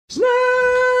Snacks!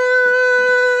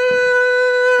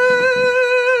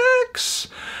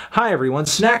 Hi everyone,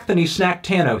 Snackthany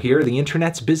Snacktano here, the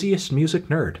internet's busiest music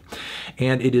nerd.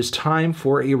 And it is time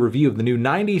for a review of the new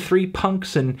 93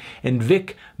 Punks and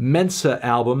Vic Mensa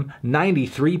album,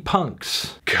 93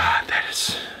 Punks. God,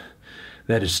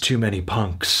 that is too many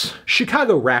punks.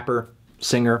 Chicago rapper,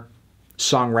 singer,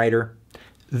 songwriter,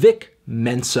 Vic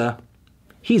Mensa.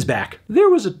 He's back. There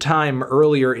was a time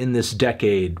earlier in this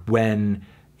decade when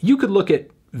you could look at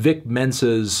Vic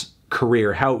Mensa's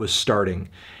career, how it was starting,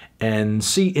 and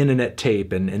see internet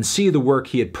tape and see the work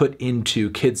he had put into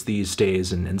kids these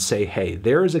days and say, hey,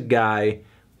 there's a guy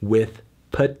with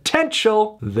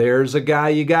potential. There's a guy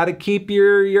you gotta keep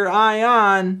your eye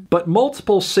on. But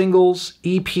multiple singles,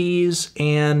 EPs,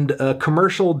 and a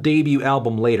commercial debut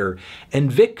album later,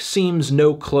 and Vic seems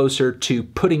no closer to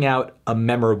putting out a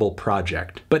memorable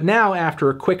project. But now, after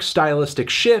a quick stylistic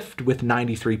shift with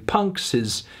 93 Punks,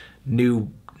 his new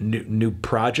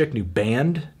project, new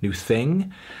band, new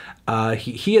thing,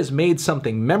 he has made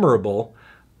something memorable.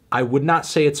 I would not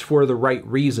say it's for the right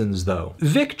reasons, though.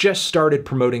 Vic just started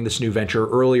promoting this new venture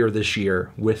earlier this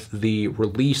year with the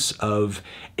release of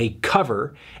a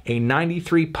cover, a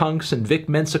 93 Punks and Vic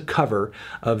Mensa cover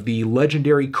of the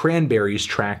legendary Cranberries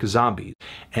track Zombies.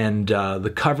 And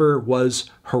the cover was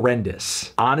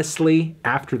horrendous. Honestly,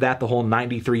 after that, the whole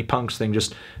 93 Punks thing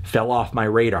just fell off my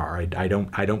radar. I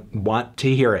don't want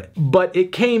to hear it. But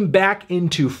it came back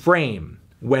into frame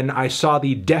when I saw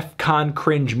the DEF CON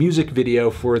cringe music video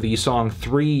for the song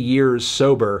 3 Years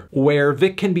Sober, where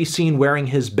Vic can be seen wearing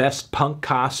his best punk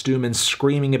costume and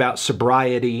screaming about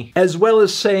sobriety, as well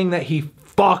as saying that he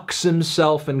fucks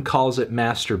himself and calls it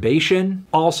masturbation.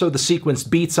 Also, the sequenced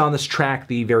beats on this track,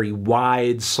 the very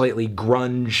wide, slightly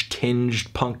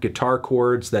grunge-tinged punk guitar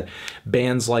chords that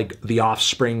bands like The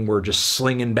Offspring were just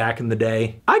slinging back in the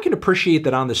day. I can appreciate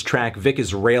that on this track, Vic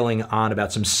is railing on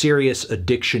about some serious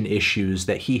addiction issues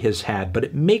that he has had, but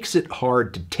it makes it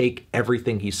hard to take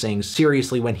everything he's saying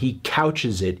seriously when he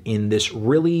couches it in this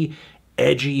really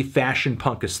edgy fashion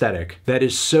punk aesthetic that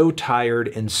is so tired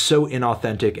and so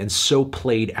inauthentic and so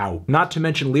played out. Not to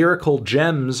mention lyrical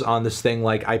gems on this thing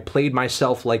like I played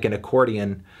myself like an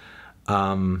accordion.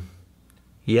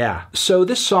 Yeah. So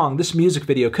this song, this music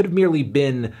video could have merely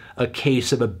been a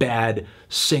case of a bad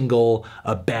single,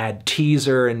 a bad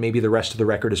teaser, and maybe the rest of the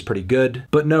record is pretty good.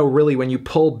 But no, really, when you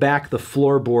pull back the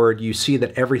floorboard, you see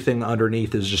that everything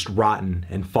underneath is just rotten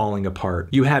and falling apart.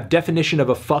 You have Definition of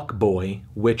a Fuck Boy,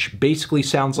 which basically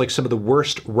sounds like some of the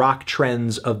worst rock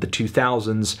trends of the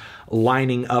 2000s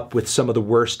lining up with some of the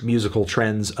worst musical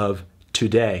trends of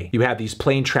today. You have these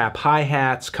plain trap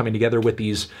hi-hats coming together with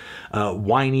these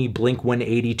whiny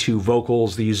Blink-182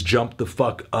 vocals, these jump the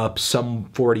fuck up, Sum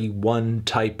 41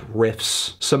 type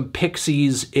riffs, some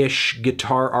Pixies-ish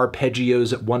guitar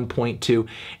arpeggios at one point too.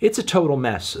 It's a total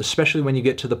mess, especially when you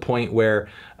get to the point where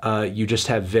you just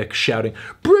have Vic shouting,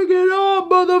 "Bring it on,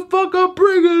 motherfucker,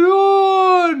 bring it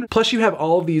on!" Plus you have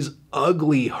all of these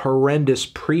ugly, horrendous,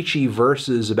 preachy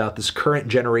verses about this current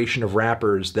generation of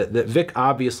rappers that Vic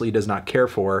obviously does not care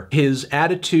for. His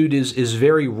attitude is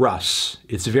very Russ.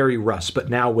 It's very Russ, but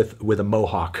now with a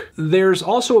mohawk. There's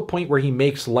also a point where he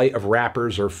makes light of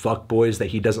rappers or fuckboys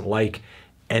that he doesn't like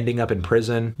ending up in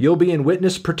prison. You'll be in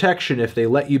witness protection if they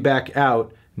let you back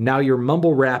out. Now you're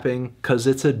mumble rapping 'cause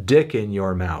it's a dick in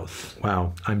your mouth.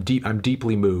 Wow, I'm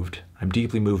deeply moved. I'm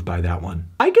deeply moved by that one.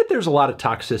 I get there's a lot of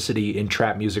toxicity in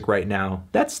trap music right now.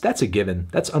 That's a given.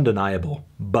 That's undeniable.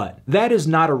 But that is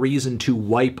not a reason to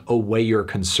wipe away your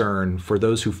concern for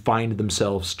those who find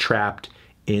themselves trapped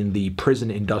in the prison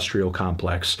industrial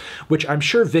complex, which I'm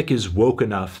sure Vic is woke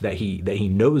enough that he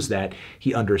knows that,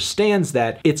 he understands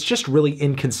that. It's just really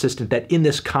inconsistent that in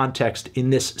this context,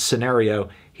 in this scenario,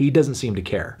 he doesn't seem to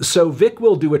care. So Vic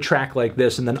will do a track like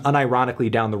this and then unironically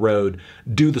down the road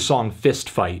do the song Fist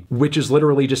Fight, which is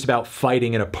literally just about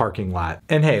fighting in a parking lot.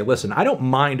 And hey, listen, I don't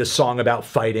mind a song about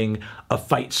fighting, a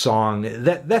fight song.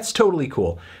 That's totally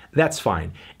cool. That's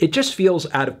fine. It just feels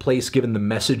out of place given the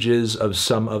messages of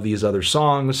some of these other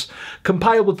songs,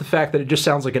 compiled with the fact that it just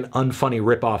sounds like an unfunny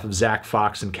ripoff of Zach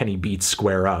Fox and Kenny Beats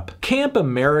Square Up. Camp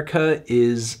America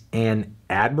is an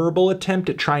admirable attempt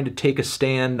at trying to take a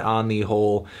stand on the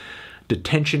whole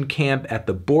detention camp at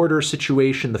the border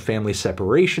situation, the family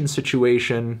separation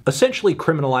situation, essentially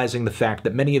criminalizing the fact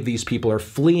that many of these people are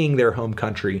fleeing their home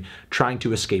country, trying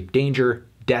to escape danger,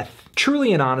 death.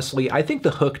 Truly and honestly, I think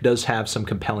the hook does have some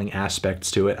compelling aspects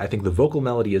to it. I think the vocal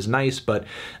melody is nice, but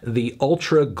the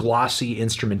ultra glossy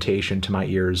instrumentation to my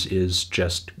ears is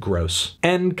just gross.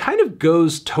 And kind of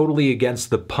goes totally against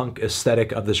the punk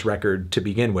aesthetic of this record to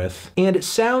begin with. And it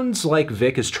sounds like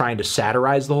Vic is trying to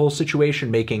satirize the whole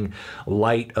situation, making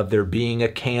light of there being a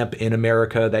camp in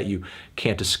America that you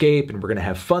can't escape, and we're gonna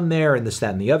have fun there, and this,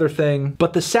 that, and the other thing.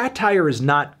 But the satire is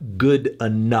not good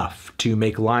enough to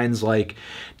make lines like,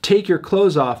 "Take your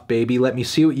clothes off, baby, let me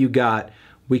see what you got.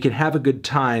 We can have a good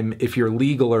time if you're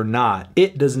legal or not."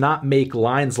 It does not make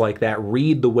lines like that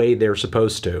read the way they're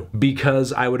supposed to.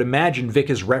 Because I would imagine Vic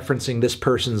is referencing this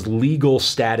person's legal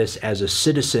status as a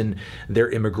citizen, their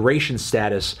immigration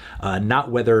status, not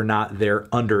whether or not they're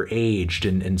underaged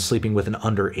and sleeping with an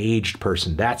underaged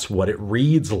person. That's what it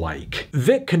reads like.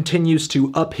 Vic continues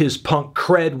to up his punk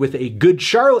cred with a Good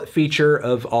Charlotte feature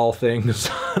of all things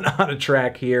on a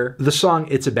track here. The song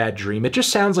It's a Bad Dream, it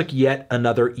just sounds like yet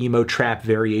another emo trap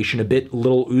variation, a bit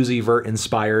Lil Uzi Vert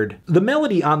inspired. The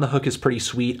melody on the hook is pretty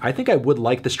sweet. I think I would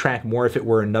like this track more if it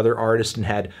were another artist and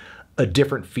had a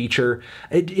different feature.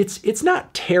 It's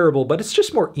not terrible, but it's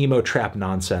just more emo trap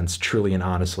nonsense, truly and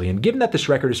honestly. And given that this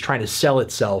record is trying to sell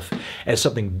itself as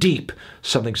something deep,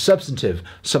 something substantive,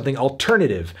 something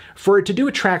alternative, for it to do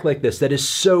a track like this that is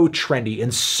so trendy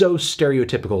and so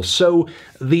stereotypical, so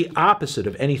the opposite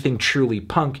of anything truly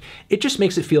punk, it just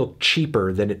makes it feel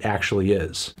cheaper than it actually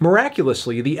is.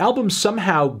 Miraculously, the album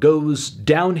somehow goes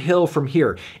downhill from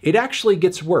here. It actually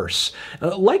gets worse.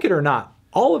 Like it or not,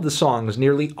 all of the songs,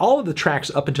 nearly all of the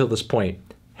tracks up until this point,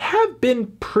 have been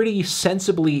pretty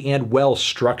sensibly and well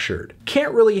structured.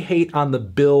 Can't really hate on the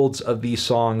builds of these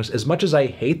songs as much as I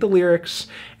hate the lyrics,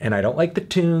 and I don't like the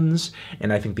tunes,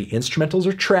 and I think the instrumentals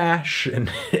are trash, and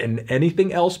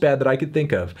anything else bad that I could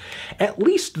think of. At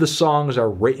least the songs are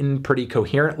written pretty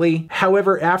coherently.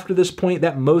 However, after this point,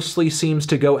 that mostly seems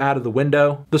to go out of the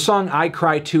window. The song I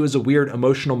Cry Too is a weird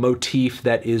emotional motif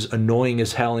that is annoying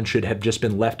as hell and should have just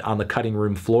been left on the cutting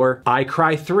room floor. I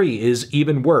Cry 3 is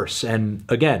even worse, and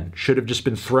again, should have just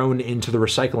been thrown into the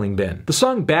recycling bin. The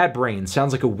song Bad Brains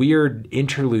sounds like a weird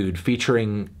interlude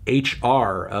featuring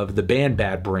HR of the band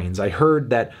Bad Brains. I heard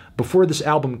that before this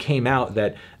album came out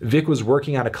that Vic was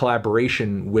working on a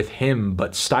collaboration with him,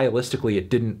 but stylistically it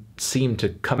didn't seem to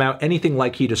come out anything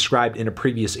like he described in a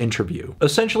previous interview.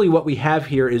 Essentially what we have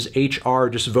here is HR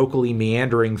just vocally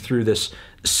meandering through this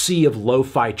sea of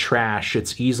lo-fi trash.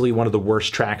 It's easily one of the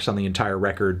worst tracks on the entire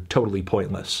record, totally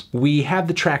pointless. We have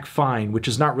the track Fine, which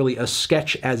is not really a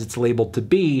sketch as it's labeled to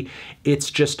be,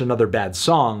 it's just another bad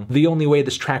song. The only way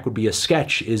this track would be a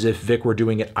sketch is if Vic were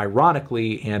doing it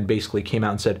ironically and basically came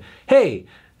out and said, "Hey,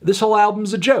 this whole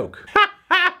album's a joke."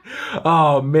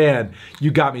 Oh man,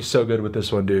 you got me so good with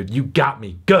this one, dude. You got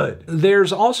me good.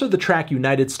 There's also the track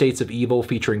United States of Evil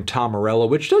featuring Tom Morello,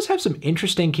 which does have some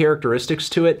interesting characteristics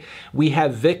to it. We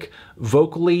have Vic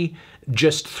vocally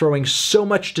just throwing so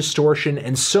much distortion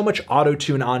and so much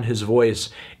auto-tune on his voice.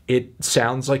 It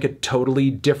sounds like a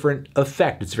totally different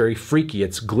effect. It's very freaky,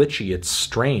 it's glitchy, it's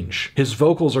strange. His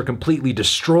vocals are completely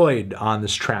destroyed on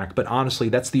this track, but honestly,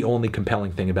 that's the only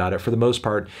compelling thing about it. For the most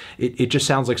part, it just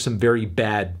sounds like some very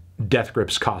bad Death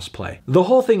Grips cosplay. The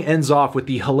whole thing ends off with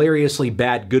the hilariously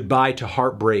bad Goodbye to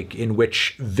Heartbreak, in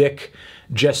which Vic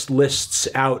just lists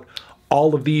out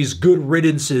all of these good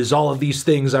riddances, all of these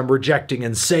things I'm rejecting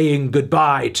and saying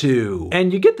goodbye to.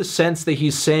 And you get the sense that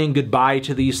he's saying goodbye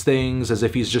to these things as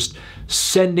if he's just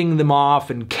sending them off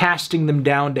and casting them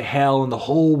down to hell, and the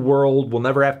whole world will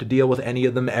never have to deal with any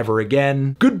of them ever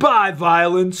again. Goodbye,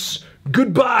 violence.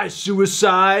 Goodbye,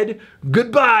 suicide.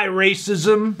 Goodbye,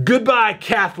 racism. Goodbye,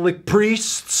 Catholic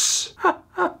priests.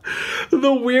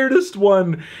 The weirdest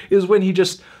one is when he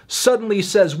just suddenly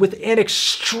says with an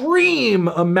extreme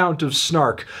amount of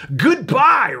snark,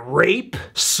 "Goodbye, rape.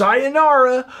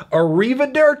 Sayonara.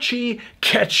 Arrivederci.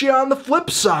 Catch you on the flip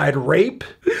side, rape."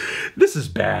 This is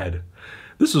bad.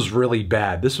 This was really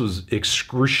bad. This was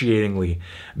excruciatingly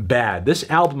bad. This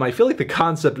album, I feel like the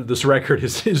concept of this record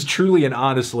is truly and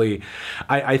honestly,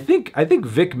 I think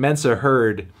Vic Mensa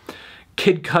heard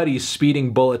Kid Cudi's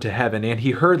Speeding Bullet to Heaven, and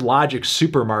he heard Logic's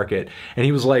Supermarket, and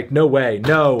he was like, no way,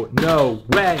 no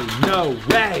way, no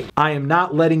way. I am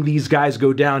not letting these guys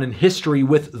go down in history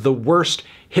with the worst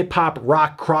hip-hop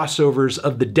rock crossovers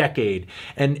of the decade.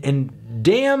 And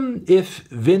damn if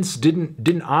Vince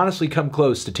didn't honestly come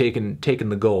close to taking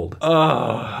the gold.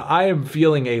 I am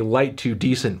feeling a light to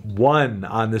decent 1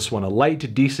 on this one, a light to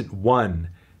decent 1.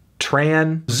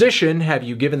 Transition. Have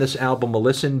you given this album a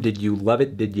listen? Did you love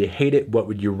it? Did you hate it? What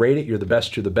would you rate it? You're the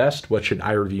best. You're the best. What should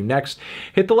I review next?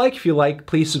 Hit the like if you like.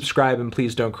 Please subscribe and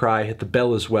please don't cry. Hit the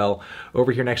bell as well.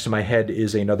 Over here next to my head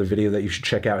is another video that you should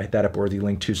check out. Hit that up or the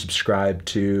link to subscribe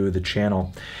to the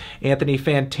channel. Anthony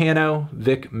Fantano,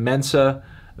 Vic Mensa,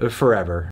 forever.